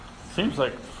Seems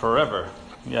like forever.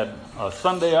 We had a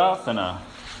Sunday off and a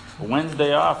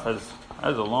Wednesday off.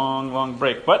 As a long, long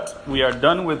break. But we are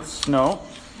done with snow.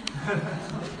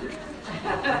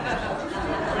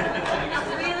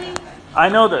 Really? I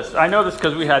know this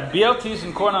because we had BLTs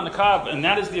and corn on the cob, and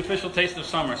that is the official taste of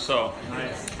summer. So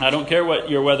I don't care what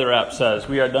your weather app says.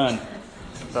 We are done.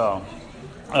 So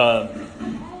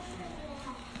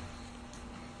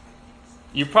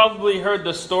you probably heard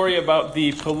the story about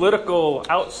the political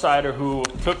outsider who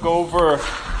took over,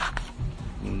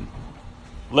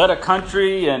 led a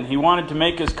country, and he wanted to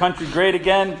make his country great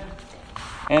again.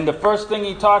 And the first thing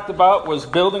he talked about was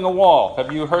building a wall.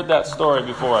 Have you heard that story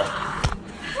before?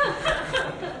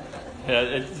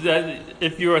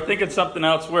 If you were thinking something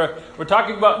else, we're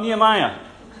talking about Nehemiah.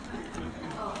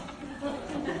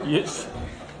 Yes.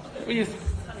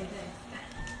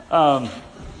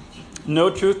 No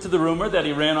truth to the rumor that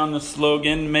he ran on the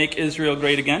slogan, "Make Israel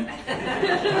Great Again."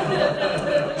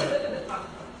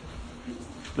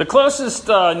 The closest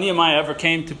Nehemiah ever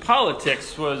came to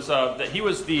politics was that he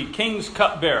was the king's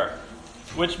cupbearer,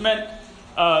 which meant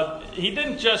he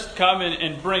didn't just come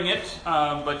and bring it,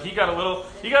 but he got a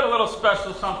little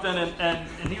special something, and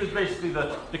he was basically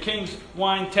the king's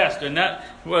wine tester, and that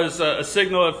was a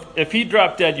signal if he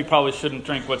dropped dead, you probably shouldn't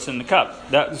drink what's in the cup.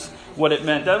 That was what it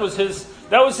meant. That was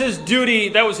his duty.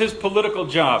 That was his political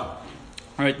job,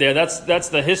 right there. That's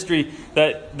the history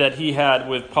that he had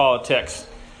with politics.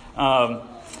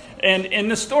 And in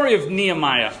the story of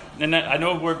Nehemiah, and I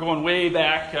know we're going way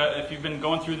back. If you've been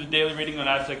going through the daily reading, and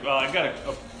I was like, well, I got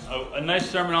a nice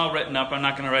sermon all written up. I'm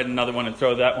not going to write another one and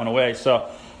throw that one away. So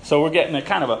we're getting a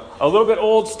kind of a little bit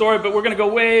old story, but we're going to go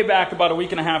way back about a week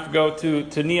and a half ago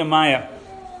to Nehemiah,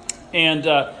 and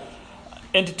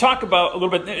to talk about a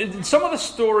little bit some of the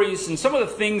stories and some of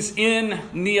the things in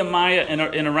Nehemiah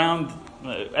and around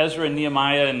Ezra and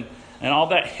Nehemiah and all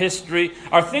that history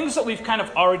are things that we've kind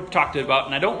of already talked about,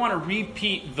 and I don't want to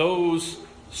repeat those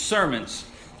sermons.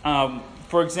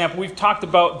 For example, we've talked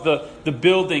about the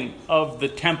building of the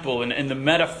temple and the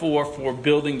metaphor for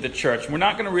building the church. We're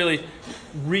not going to really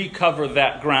recover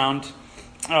that ground.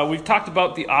 We've talked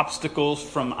about the obstacles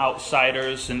from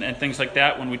outsiders and things like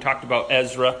that when we talked about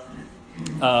Ezra.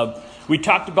 We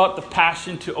talked about the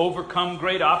passion to overcome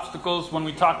great obstacles when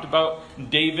we talked about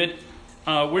David.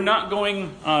 We're not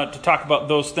going to talk about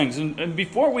those things. And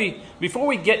before we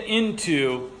get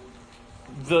into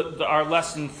our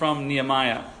lesson from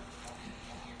Nehemiah,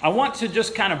 I want to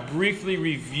just kind of briefly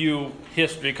review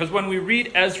history. Because when we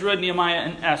read Ezra, Nehemiah,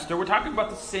 and Esther, we're talking about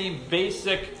the same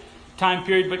basic time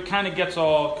period, but it kind of gets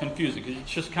all confusing. Because you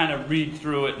just kind of read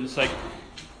through it, and it's like,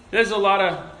 there's a lot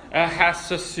of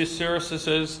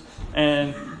Ahasueruses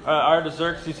and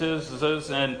Artaxerxes,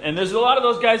 and there's a lot of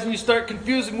those guys, and you start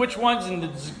confusing which ones, and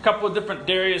there's a couple of different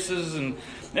Dariuses, and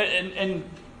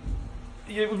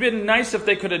it would have been nice if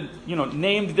they could have,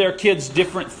 named their kids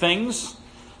different things,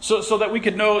 so that we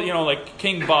could know, like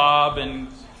King Bob and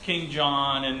King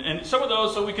John, and some of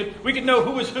those, so we could know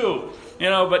who was who,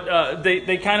 but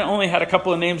they kind of only had a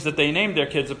couple of names that they named their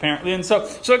kids apparently, and so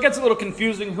it gets a little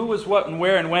confusing who was what and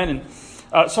where and when, and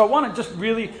so I want to just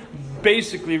really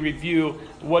basically review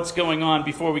what's going on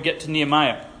before we get to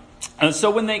Nehemiah.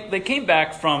 So when they came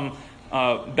back from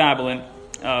Babylon,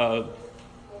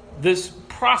 this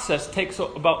process takes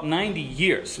about 90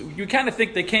 years. You kind of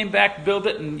think they came back, build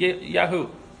it, and yahoo.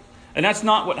 And that's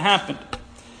not what happened.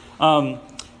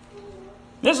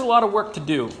 There's a lot of work to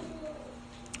do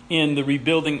in the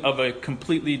rebuilding of a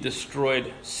completely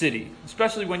destroyed city,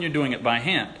 especially when you're doing it by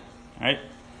hand, right?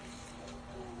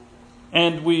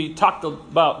 And we talked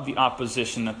about the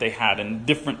opposition that they had and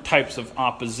different types of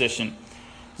opposition.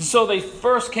 So they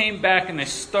first came back and they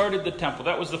started the temple.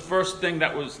 That was the first thing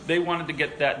they wanted to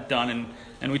get that done.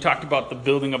 And we talked about the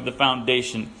building of the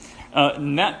foundation.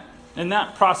 And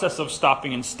that process of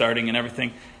stopping and starting and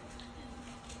everything,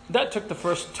 that took the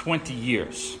first 20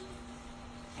 years.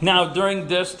 Now, during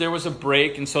this, there was a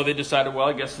break, and so they decided, well,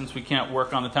 I guess since we can't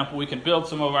work on the temple, we can build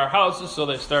some of our houses. So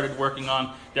they started working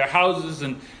on their houses,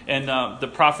 and the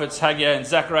prophets Haggai and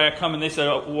Zechariah come, and they said,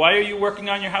 oh, why are you working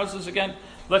on your houses again?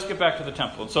 Let's get back to the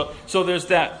temple. So there's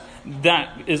that. That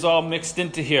is all mixed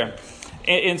into here.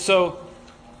 And so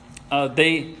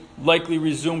they likely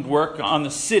resumed work on the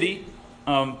city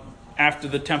after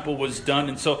the temple was done.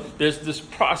 And so there's this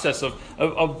process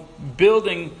of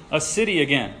building a city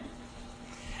again.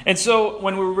 And so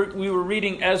when we were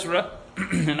reading Ezra,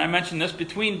 and I mentioned this,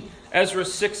 between Ezra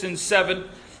 6 and 7,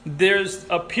 there's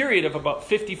a period of about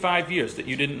 55 years that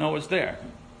you didn't know was there.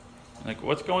 Like,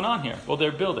 what's going on here? Well,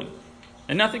 they're building.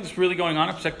 And nothing's really going on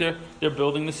except they're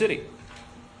building the city.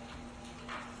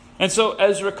 And so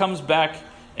Ezra comes back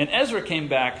And Ezra came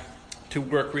back to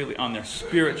work really on their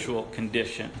spiritual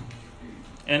condition.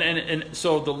 And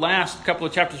so the last couple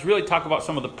of chapters really talk about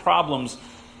some of the problems,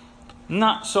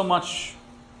 not so much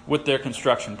with their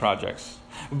construction projects,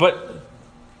 but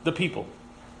the people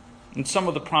and some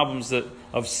of the problems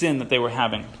of sin that they were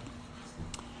having.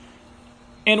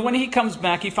 And when he comes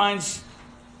back, he finds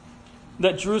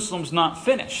that Jerusalem's not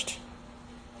finished.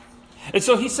 And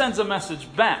so he sends a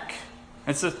message back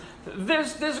and says,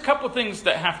 there's a couple of things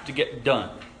that have to get done.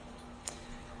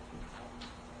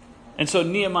 And so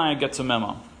Nehemiah gets a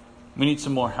memo. We need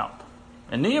some more help.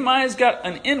 And Nehemiah's got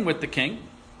an in with the king.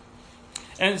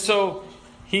 And so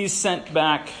he's sent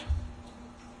back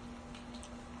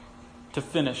to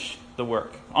finish the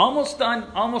work. Almost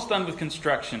done with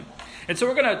construction. And so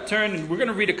we're going to turn and we're going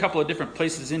to read a couple of different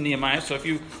places in Nehemiah. So if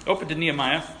you open to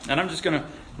Nehemiah, and I'm just going to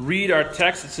read our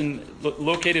text. It's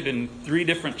located in 3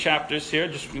 different chapters here.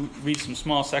 Just read some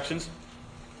small sections.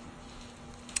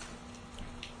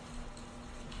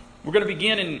 We're going to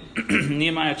begin in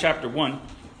Nehemiah chapter 1.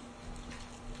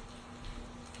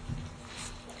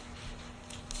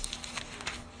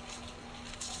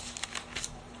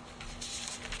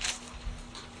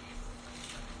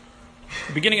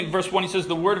 Beginning in verse 1, he says,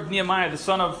 "The word of Nehemiah, the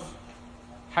son of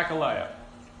Hakaliah.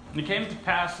 And it came to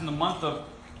pass in the month of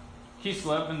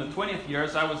Kislev, in the 20th year,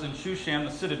 as I was in Shushan,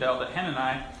 the citadel, that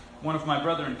Hanani, one of my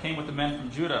brethren, came with the men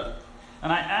from Judah.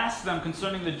 And I asked them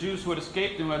concerning the Jews who had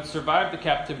escaped and who had survived the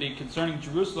captivity, concerning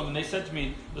Jerusalem. And they said to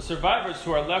me, the survivors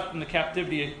who are left in the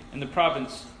captivity in the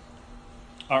province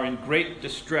are in great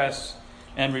distress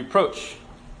and reproach."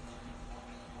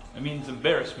 It means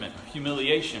embarrassment,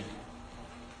 humiliation.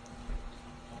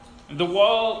 "The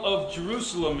wall of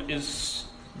Jerusalem is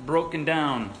broken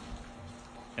down,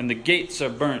 and the gates are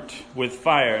burnt with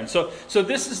fire." And so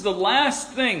this is the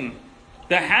last thing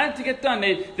that had to get done.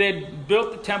 They'd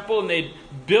built the temple and they'd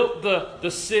built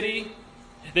the city.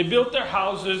 They built their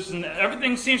houses and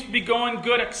everything seems to be going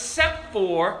good except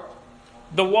for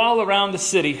the wall around the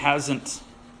city hasn't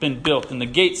been built and the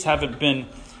gates haven't been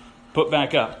put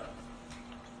back up.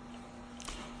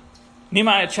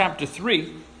 Nehemiah chapter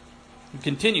 3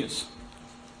 continues.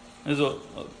 There's a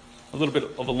little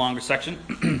bit of a longer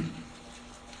section.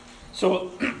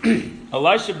 So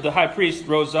Elisha the high priest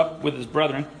rose up with his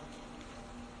brethren,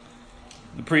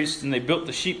 the priests, and they built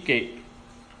the sheep gate.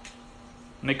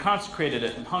 And they consecrated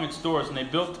it and hung its doors, and they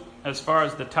built as far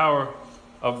as the Tower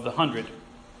of the 100.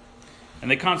 And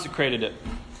they consecrated it.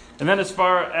 And then as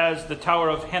far as the Tower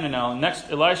of Hananel. Next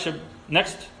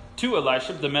to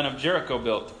Elisha, the men of Jericho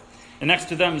built. And next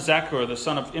to them, Zachor, the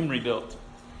son of Imri, built.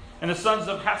 And the sons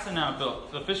of Hassanah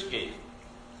built the fish gate.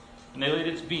 And they laid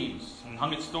its beams and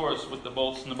hung its doors with the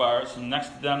bolts and the bars. And next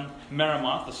to them,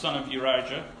 Meremoth, the son of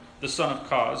Urijah, the son of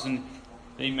Koz, and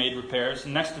they made repairs.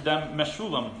 And next to them,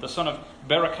 Meshullam, the son of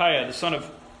Berechiah, the son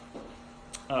of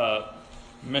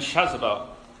Meshazabah,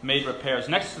 made repairs.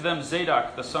 Next to them,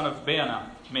 Zadok, the son of Baanah,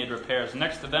 made repairs.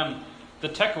 Next to them, the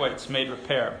Tekoites made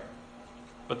repair.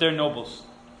 But their nobles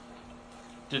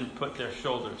didn't put their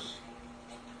shoulders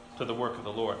to the work of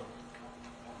the Lord.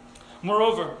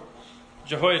 Moreover,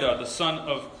 Jehoiada, the son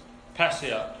of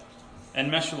Paseah,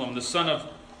 and Meshullam, the son of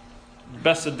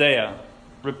Besadiah,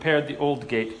 repaired the old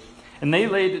gate. And they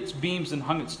laid its beams and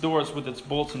hung its doors with its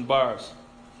bolts and bars.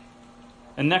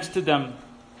 And next to them,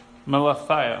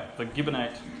 Melathiah, the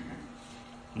Gibeonite,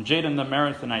 and Jadon the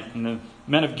Marathonite, and the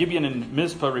men of Gibeon and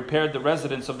Mizpah repaired the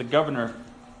residence of the governor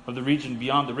of the region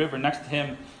beyond the river. Next to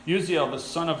him, Uziel, the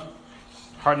son of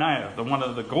Harniah, one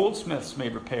of the goldsmiths,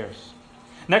 made repairs.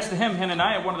 Next to him,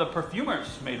 Hananiah, one of the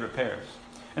perfumers, made repairs.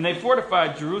 And they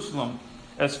fortified Jerusalem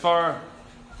as far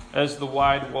as the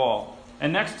wide wall.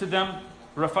 And next to them,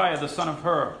 Raphiah, the son of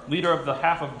Hur, leader of the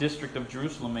half of district of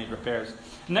Jerusalem, made repairs.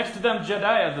 Next to them,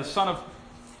 Jediah, the son of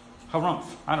Harumph.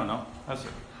 I don't know. That's as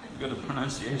good a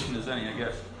pronunciation as any, I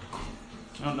guess.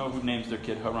 I don't know who names their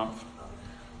kid Harumph.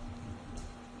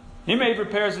 He made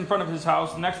repairs in front of his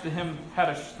house. Next to him,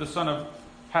 Haddish, the son of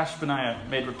Hashbaniah,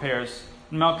 made repairs.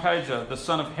 And Malchijah, the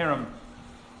son of Haram,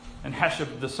 and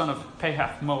Hashab, the son of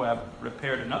Pahath Moab,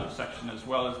 repaired another section, as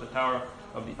well as the Tower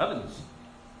of the Ovens.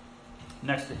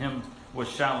 Next to him was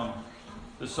Shallum,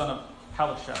 the son of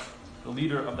Halashah, the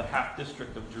leader of the half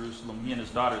district of Jerusalem. He and his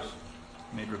daughters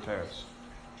made repairs.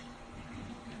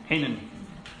 Hanan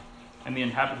and the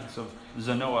inhabitants of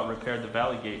Zanoah repaired the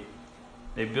valley gate.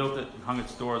 They built it and hung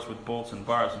its doors with bolts and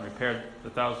bars and repaired the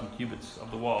 1,000 cubits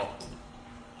of the wall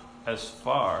as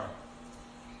far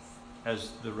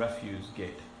as the refuse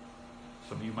gate.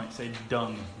 Some of you might say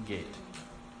dung gate.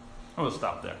 Oh, we'll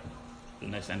stop there. A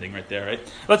nice ending right there,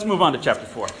 right? Let's move on to chapter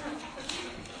 4.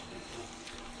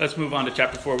 Let's move on to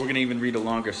chapter 4. We're going to even read a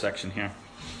longer section here.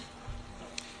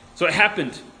 So it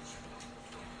happened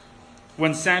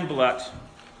when Sanballat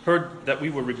heard that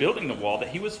we were rebuilding the wall that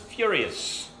he was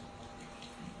furious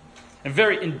and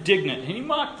very indignant, and he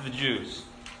mocked the Jews.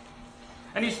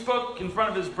 And he spoke in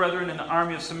front of his brethren in the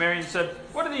army of Samaria and said,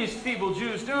 "What are these feeble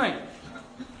Jews doing?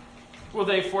 Will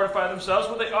they fortify themselves?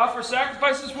 Will they offer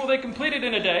sacrifices? Will they complete it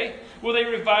in a day? Will they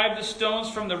revive the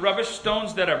stones from the rubbish,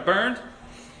 stones that are burned?"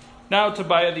 Now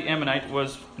Tobiah the Ammonite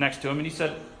was next to him, and he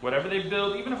said, "Whatever they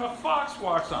build, even if a fox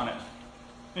walks on it,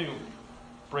 they will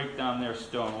break down their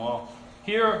stone wall.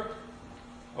 Hear,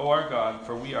 O our God,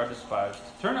 for we are despised.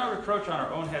 Turn our reproach on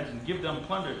our own heads and give them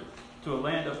plunder to a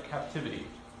land of captivity.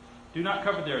 Do not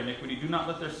cover their iniquity. Do not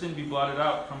let their sin be blotted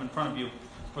out from in front of you,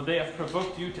 for they have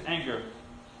provoked you to anger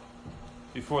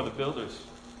before the builders."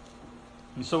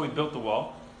 And so we built the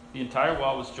wall. The entire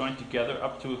wall was joined together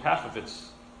up to half of its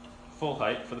full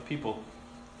height, for the people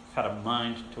had a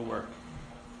mind to work.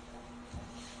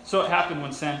 So it happened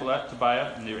when Sanballat,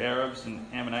 Tobiah, and the Arabs and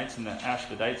Ammonites and the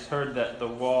Ashdodites heard that the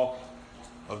wall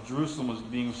of Jerusalem was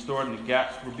being restored and the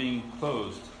gaps were being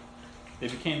closed, they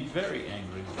became very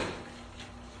angry.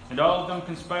 And all of them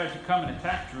conspired to come and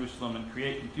attack Jerusalem and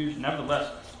create confusion.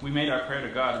 Nevertheless, we made our prayer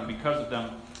to God, and because of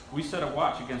them, we set a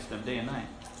watch against them day and night.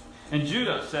 And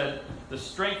Judah said, "The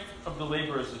strength of the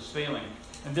laborers is failing,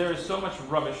 and there is so much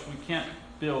rubbish we can't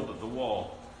build the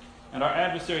wall." And our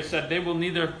adversary said, "They will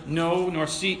neither know nor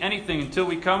see anything until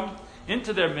we come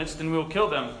into their midst, and we will kill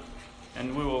them,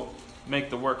 and we will make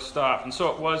the work stop." And so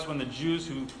it was when the Jews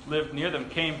who lived near them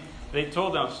came, they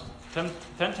told us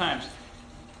 10 times,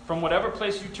 "From whatever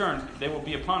place you turn, they will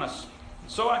be upon us."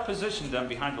 So I positioned them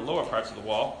behind the lower parts of the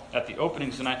wall, at the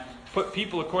openings, and I put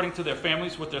people according to their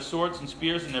families with their swords and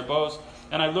spears and their bows.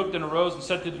 And I looked and arose and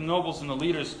said to the nobles and the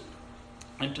leaders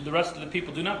and to the rest of the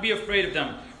people, "Do not be afraid of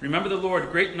them. Remember the Lord,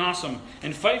 great and awesome,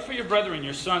 and fight for your brethren,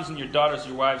 your sons and your daughters,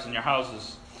 your wives and your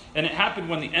houses." And it happened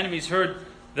when the enemies heard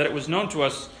that it was known to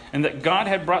us, and that God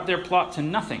had brought their plot to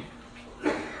nothing,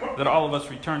 that all of us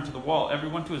returned to the wall,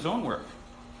 everyone to his own work.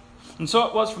 And so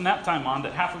it was from that time on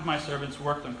that half of my servants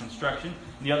worked on construction,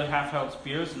 and the other half held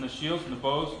spears and the shields and the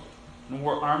bows and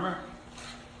wore armor.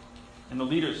 And the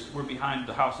leaders were behind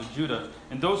the house of Judah.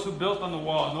 And those who built on the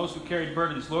wall and those who carried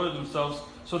burdens loaded themselves,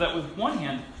 so that with one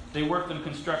hand they worked on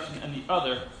construction, and the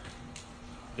other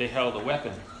they held a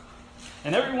weapon.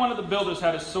 And every one of the builders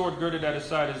had his sword girded at his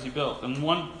side as he built. And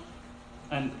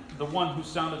the one who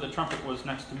sounded the trumpet was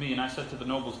next to me. And I said to the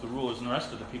nobles, the rulers, and the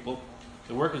rest of the people,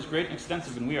 "The work is great and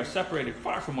extensive, and we are separated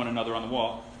far from one another on the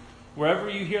wall. Wherever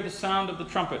you hear the sound of the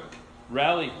trumpet,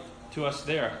 rally to us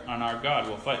there, and our God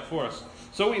will fight for us."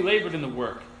 So we labored in the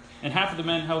work, and half of the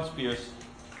men held spears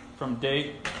from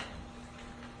day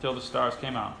till the stars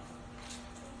came out.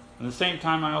 At the same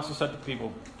time I also said to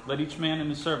people, "Let each man and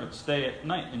his servant stay at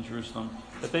night in Jerusalem,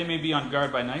 that they may be on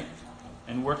guard by night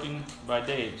and working by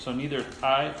day. So neither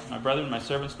I, my brethren, my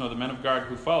servants, nor the men of guard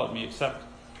who followed me,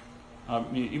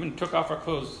 we even took off our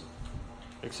clothes,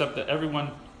 except that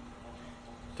everyone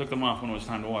took them off when it was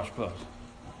time to wash clothes."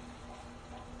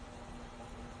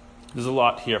 There's a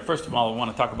lot here. First of all, I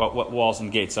want to talk about what walls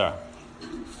and gates are.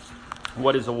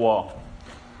 What is a wall?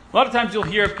 A lot of times you'll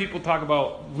hear people talk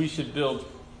about we should build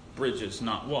bridges,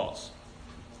 not walls.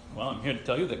 Well, I'm here to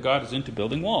tell you that God is into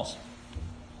building walls.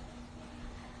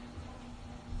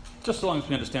 Just so long as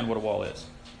we understand what a wall is.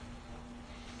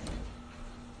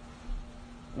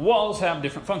 Walls have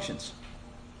different functions,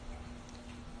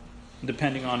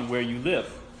 depending on where you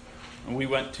live. And we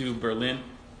went to Berlin,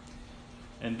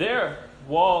 and there,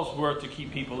 walls were to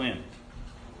keep people in.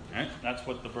 Right? That's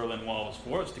what the Berlin Wall was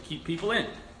for, is to keep people in.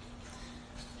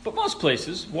 But most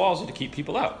places, walls are to keep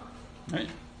people out.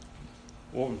 Right?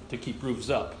 Or to keep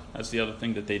roofs up. That's the other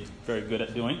thing that they're very good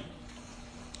at doing.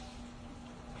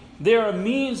 They're a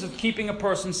means of keeping a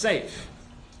person safe.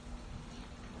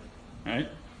 Right?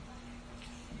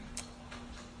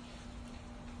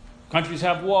 Countries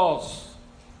have walls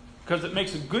because it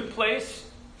makes a good place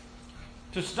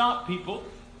to stop people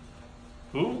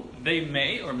who they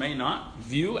may or may not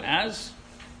view as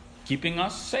keeping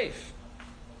us safe.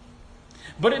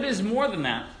 But it is more than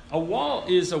that. A wall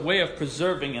is a way of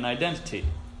preserving an identity,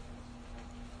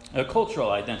 a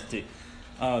cultural identity.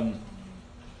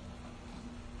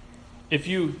 If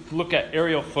you look at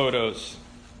aerial photos,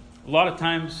 a lot of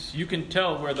times you can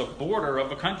tell where the border of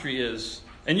a country is.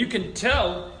 And you can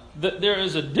tell that there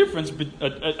is a difference,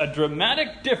 a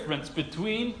dramatic difference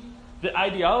between the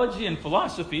ideology and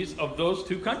philosophies of those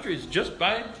two countries just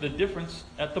by the difference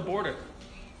at the border.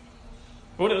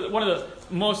 One of the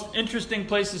most interesting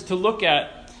places to look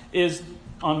at is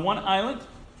on one island.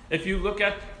 If you look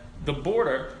at the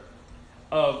border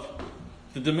of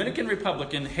the Dominican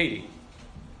Republic and Haiti.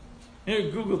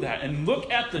 You Google that and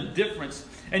look at the difference.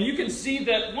 And you can see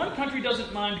that one country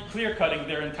doesn't mind clear-cutting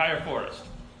their entire forest.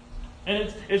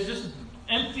 And it's just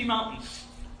empty mountains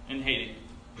in Haiti.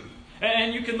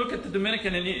 And you can look at the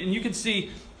Dominican and you can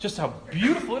see just how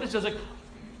beautiful it is. Just like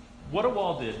what a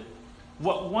wall did.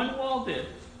 What one wall did.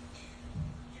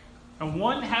 And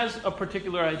one has a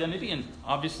particular identity, and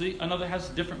obviously another has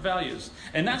different values.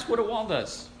 And that's what a wall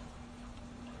does.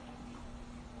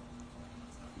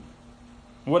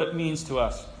 What it means to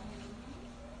us.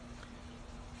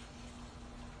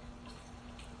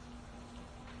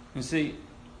 You see,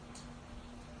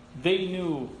 they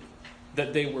knew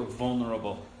that they were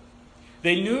vulnerable.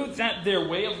 They knew that their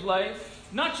way of life,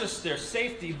 not just their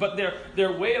safety, but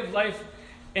their way of life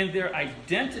and their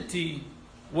identity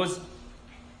was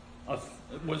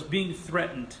being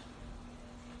threatened.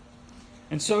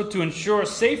 And so to ensure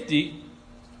safety,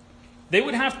 they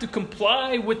would have to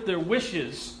comply with their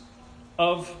wishes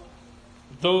of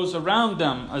those around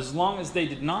them as long as they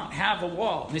did not have a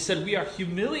wall. And they said, we are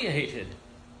humiliated.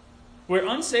 We're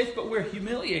unsafe, but we're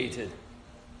humiliated.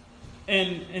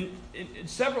 And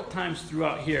several times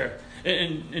throughout here,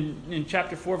 in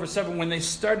chapter 4, verse 7, when they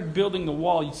started building the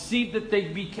wall, you see that they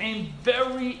became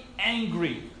very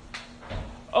angry.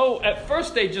 Oh, at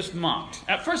first they just mocked.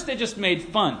 At first they just made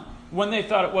fun when they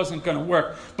thought it wasn't going to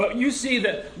work. But you see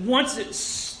that once it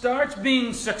starts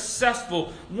being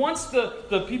successful, once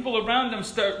the people around them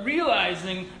start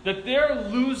realizing that they're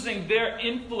losing their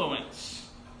influence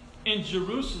in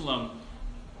Jerusalem,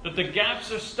 that the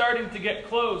gaps are starting to get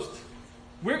closed,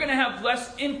 we're going to have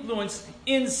less influence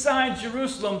inside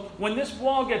Jerusalem. When this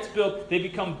wall gets built, they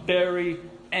become very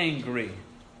angry.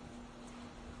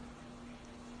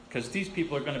 Because these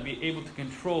people are going to be able to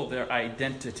control their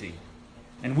identity.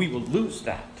 And we will lose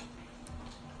that.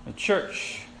 The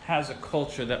church has a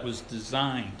culture that was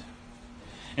designed.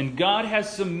 And God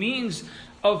has some means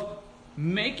of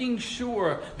making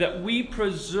sure that we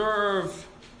preserve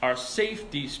our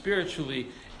safety spiritually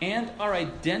and our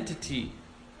identity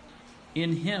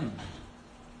in Him.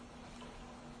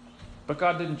 But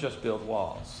God didn't just build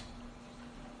walls.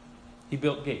 He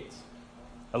built gates.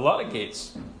 A lot of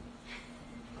gates.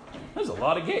 There's a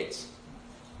lot of gates.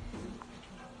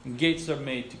 Gates are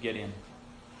made to get in.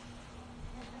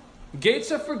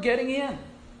 Gates are for getting in.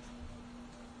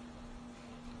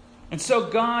 And so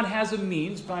God has a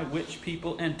means by which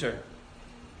people enter.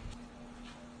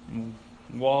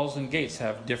 Walls and gates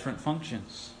have different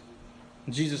functions.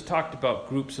 Jesus talked about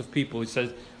groups of people. He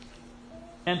says,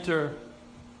 enter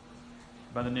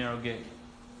by the narrow gate.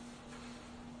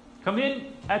 Come in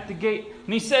at the gate.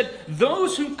 And he said,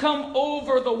 those who come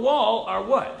over the wall are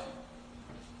what?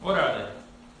 What are they?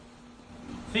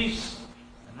 Thieves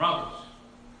and robbers.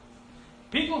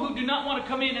 People who do not want to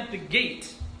come in at the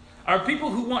gate are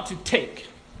people who want to take.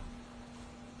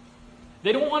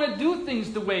 They don't want to do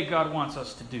things the way God wants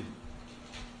us to do.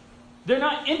 They're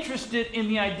not interested in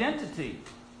the identity.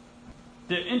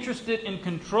 They're interested in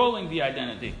controlling the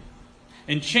identity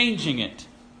and changing it.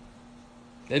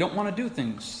 They don't want to do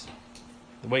things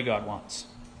the way God wants.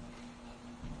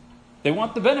 They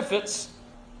want the benefits,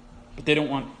 but they don't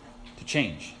want to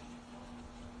change.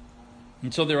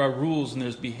 And so there are rules and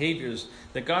there's behaviors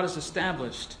that God has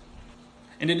established.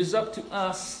 And it is up to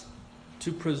us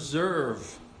to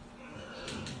preserve.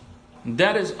 And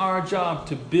that is our job,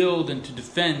 to build and to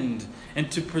defend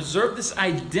and to preserve this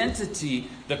identity,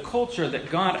 the culture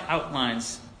that God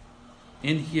outlines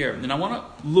in here. And I want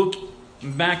to look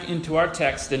back into our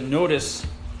text and notice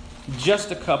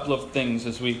just a couple of things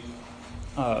as we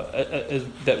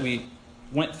that we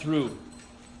went through.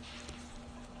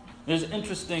 There's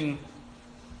interesting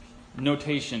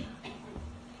notation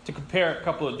to compare a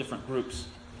couple of different groups.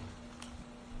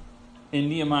 In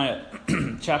Nehemiah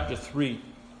chapter 3,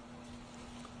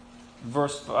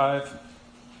 verse 5,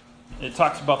 it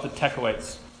talks about the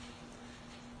Tekoites.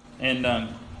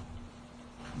 And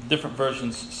different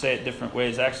versions say it different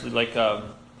ways. Actually, like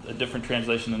a different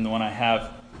translation than the one I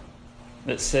have.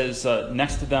 That says,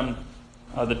 next to them,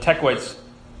 the Tekoites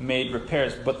made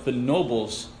repairs, but the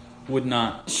nobles would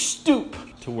not stoop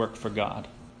to work for God,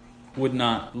 would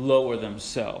not lower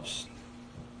themselves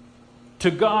to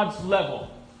God's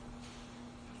level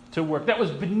to work. That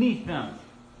was beneath them.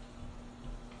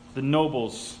 The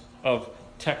nobles of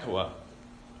Tekoa.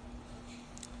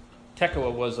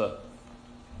 Tekoa was a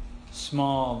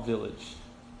small village,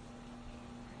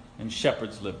 and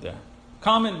shepherds lived there.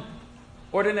 Common,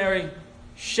 ordinary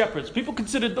shepherds, people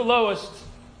considered the lowest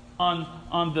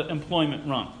on the employment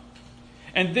rung.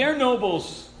 And their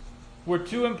nobles were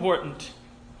too important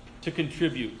to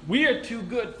contribute. We are too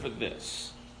good for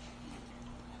this.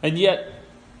 And yet,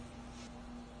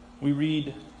 we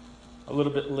read a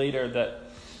little bit later that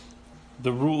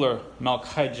the ruler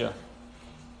Malchijah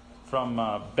from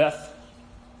Beth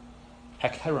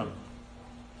Hakkerem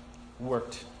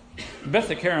worked. Beth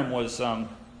Hakkerem was,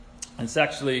 it's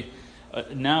actually,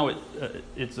 now it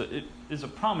is a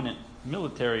prominent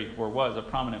military, or was a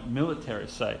prominent military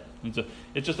site.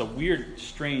 It's just a weird,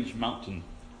 strange mountain.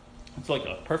 It's like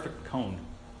a perfect cone.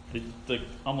 It's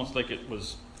almost like it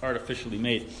was artificially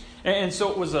made. And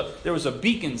so there was a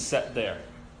beacon set there.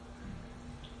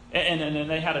 And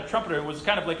they had a trumpeter. It was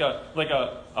kind of like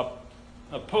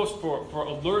a post for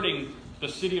alerting the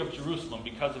city of Jerusalem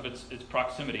because of its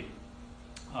proximity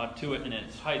to it and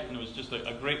its height. And it was just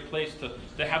a great place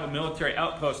to have a military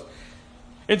outpost.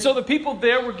 And so the people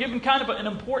there were given kind of an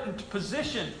important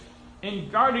position in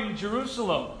guarding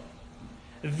Jerusalem.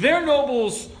 Their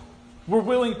nobles were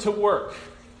willing to work.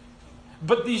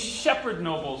 But these shepherd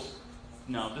nobles,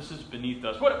 no, this is beneath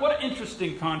us. What an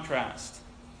interesting contrast,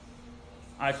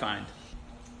 I find.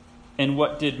 And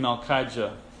what did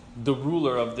Malchijah, the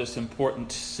ruler of this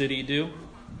important city, do?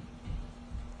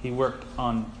 He worked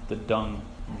on the dung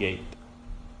gate.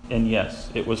 And yes,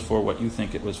 it was for what you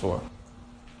think it was for.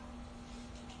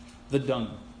 The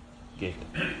dung gate.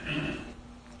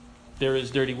 There is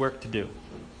dirty work to do.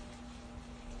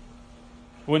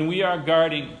 When we are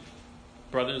guarding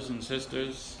brothers and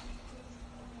sisters,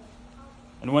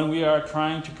 and when we are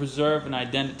trying to preserve an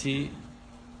identity,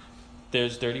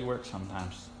 there's dirty work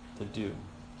sometimes to do.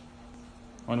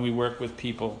 When we work with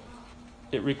people,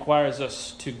 it requires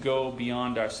us to go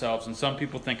beyond ourselves. And some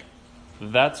people think,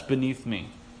 that's beneath me.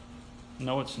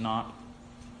 No, it's not.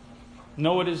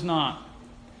 No, it is not.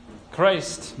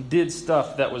 Christ did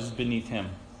stuff that was beneath him.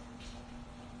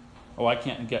 Oh, I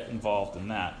can't get involved in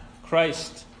that.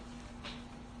 Christ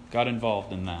got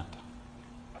involved in that.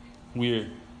 We're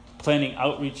planning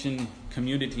outreach in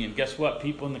community, and guess what?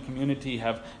 People in the community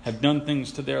have done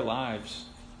things to their lives.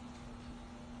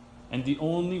 And the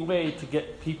only way to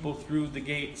get people through the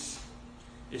gates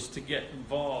is to get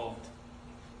involved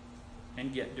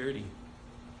and get dirty.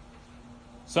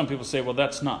 Some people say, well,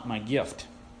 that's not my gift.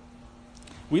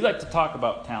 We like to talk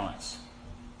about talents.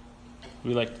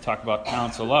 We like to talk about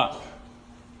talents a lot.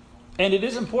 And it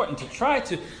is important to try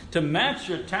to match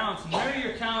your talents, marry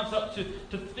your talents up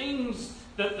to things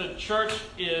that the church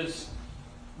is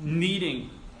needing.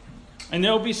 And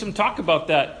there will be some talk about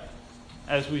that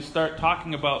as we start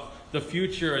talking about the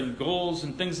future and goals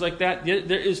and things like that.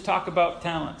 There is talk about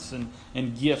talents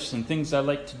and gifts and things I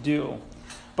like to do.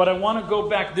 But I want to go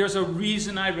back. There's a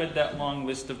reason I read that long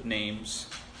list of names.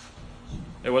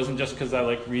 It wasn't just because I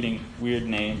like reading weird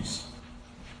names.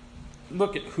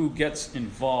 Look at who gets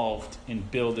involved in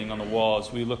building on the wall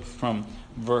as we look from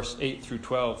verse 8 through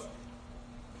 12.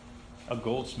 A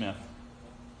goldsmith.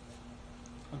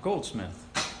 A goldsmith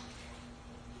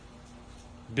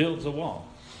builds a wall.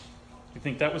 You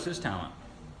think that was his talent?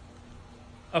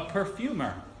 A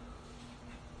perfumer.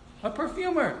 A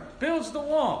perfumer builds the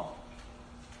wall.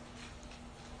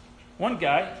 One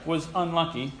guy was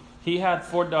unlucky. He had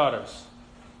 4 daughters.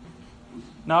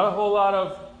 Not a whole lot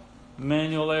of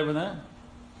manual labor there.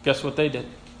 Guess what they did?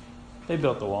 They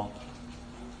built the wall.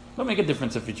 Don't make a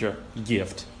difference if it's your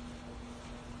gift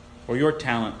or your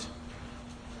talent.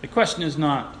 The question is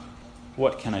not,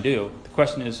 what can I do? The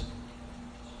question is,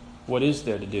 what is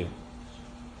there to do?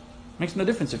 Makes no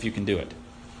difference if you can do it.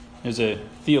 There's a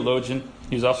theologian,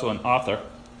 he's also an author,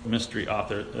 a mystery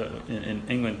author in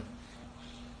England.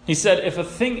 He said, if a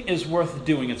thing is worth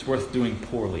doing, it's worth doing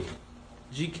poorly.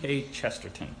 G.K.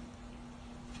 Chesterton.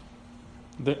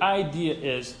 The idea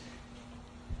is,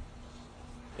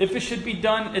 if it should be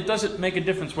done, it doesn't make a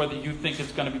difference whether you think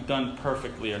it's going to be done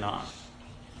perfectly or not.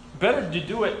 Better to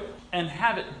do it and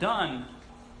have it done.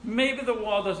 Maybe the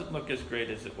wall doesn't look as great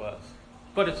as it was,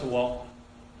 but it's a wall.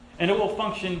 And it will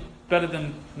function better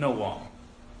than no wall.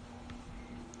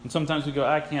 And sometimes we go,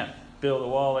 I can't build a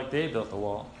wall like they built the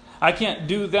wall. I can't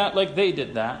do that like they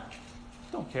did that.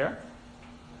 Don't care.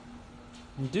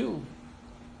 Do.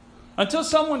 Until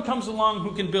someone comes along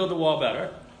who can build a wall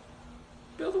better,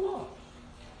 build a wall.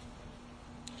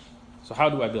 So how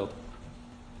do I build?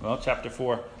 Well, chapter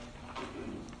 4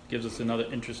 gives us another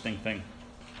interesting thing.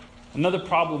 Another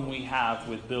problem we have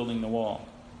with building the wall.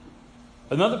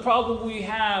 Another problem we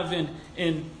have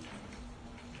in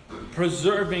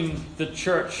preserving the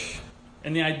church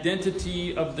and the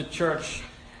identity of the church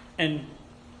and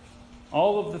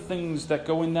all of the things that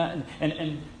go in that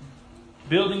and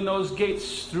building those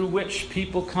gates through which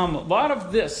people come. A lot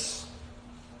of this,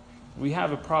 we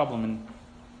have a problem. And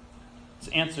It's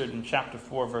answered in chapter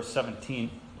 4, verse 17.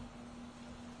 It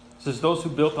says, those who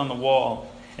built on the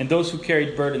wall and those who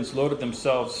carried burdens loaded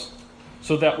themselves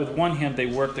so that with one hand they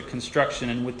worked at construction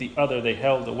and with the other they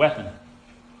held a weapon.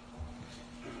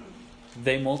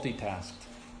 They multitasked.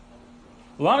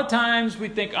 A lot of times we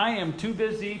think, I am too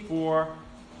busy for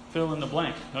fill in the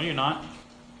blank. No, you're not.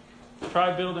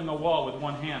 Try building a wall with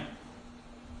one hand.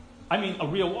 I mean, a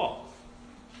real wall.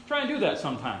 Try and do that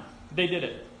sometime. They did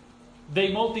it.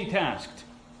 They multitasked.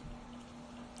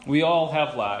 We all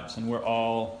have lives and we're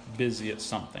all busy at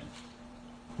something.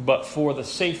 But for the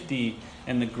safety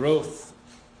and the growth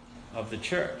of the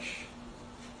church,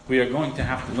 we are going to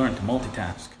have to learn to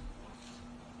multitask.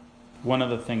 One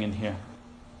other thing in here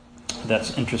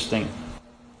that's interesting.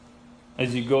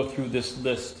 As you go through this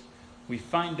list, we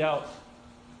find out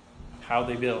how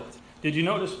they built. Did you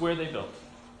notice where they built?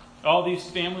 All these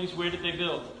families, where did they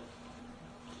build?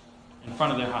 In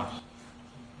front of their house.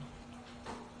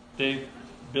 They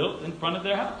built in front of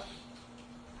their house.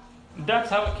 That's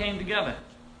how it came together.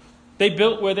 They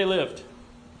built where they lived.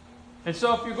 And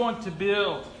so if you're going to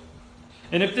build,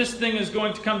 and if this thing is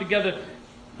going to come together,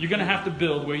 you're going to have to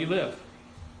build where you live.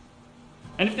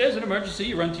 And if there's an emergency,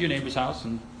 you run to your neighbor's house,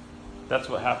 and that's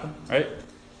what happened, right?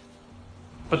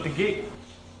 But the gate,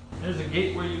 there's a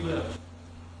gate where you live.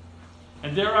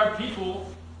 And there are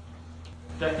people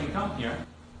that can come here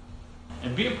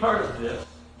and be a part of this,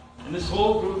 and this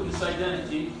whole group and this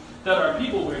identity, that are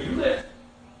people where you live.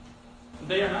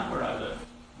 They are not where I live.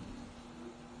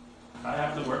 I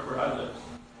have to work where I live.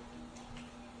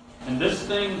 And this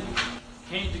thing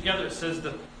came together. It says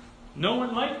that no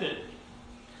one liked it.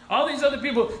 All these other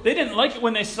people, they didn't like it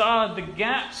when they saw the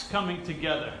gaps coming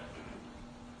together.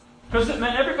 Because it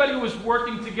meant everybody was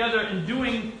working together and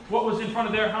doing what was in front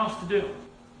of their house to do.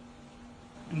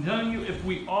 I'm telling you, if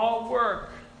we all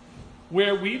work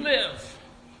where we live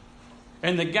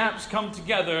and the gaps come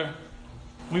together,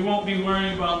 we won't be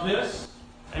worrying about this,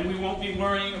 and we won't be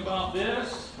worrying about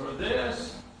this or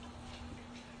this.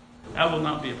 That will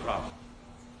not be a problem.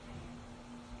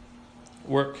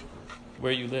 Work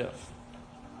where you live.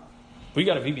 We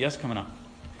got a VBS coming up.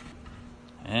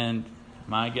 And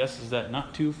my guess is that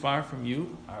not too far from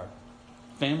you are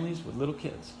families with little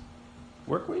kids.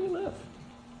 Work where you live.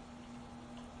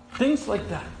 Things like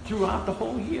that throughout the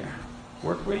whole year.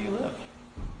 Work where you live.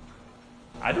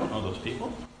 I don't know those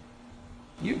people.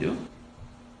 You do.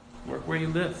 Work where you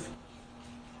live.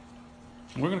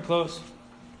 We're going to close.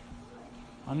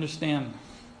 Understand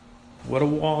what a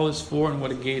wall is for and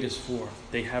what a gate is for.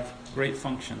 They have great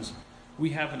functions.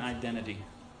 We have an identity.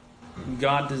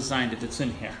 God designed it. It's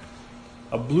in here.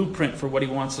 A blueprint for what He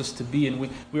wants us to be. And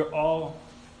we're all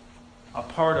a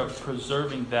part of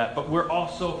preserving that. But we're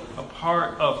also a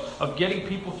part of getting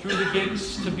people through the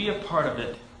gates to be a part of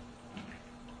it.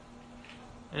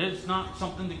 It's not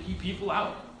something to keep people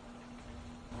out.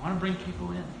 I want to bring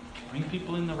people in. Bring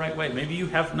people in the right way. Maybe you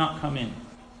have not come in.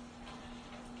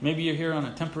 Maybe you're here on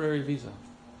a temporary visa.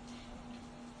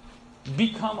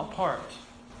 Become a part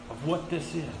of what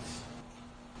this is.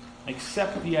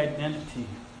 Accept the identity.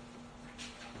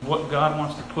 What God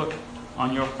wants to put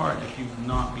on your heart if you've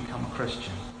not become a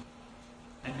Christian.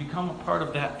 And become a part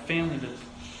of that family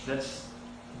that's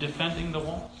defending the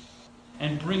wall.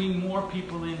 And bringing more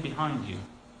people in behind you.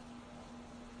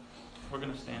 We're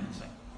going to stand and sing.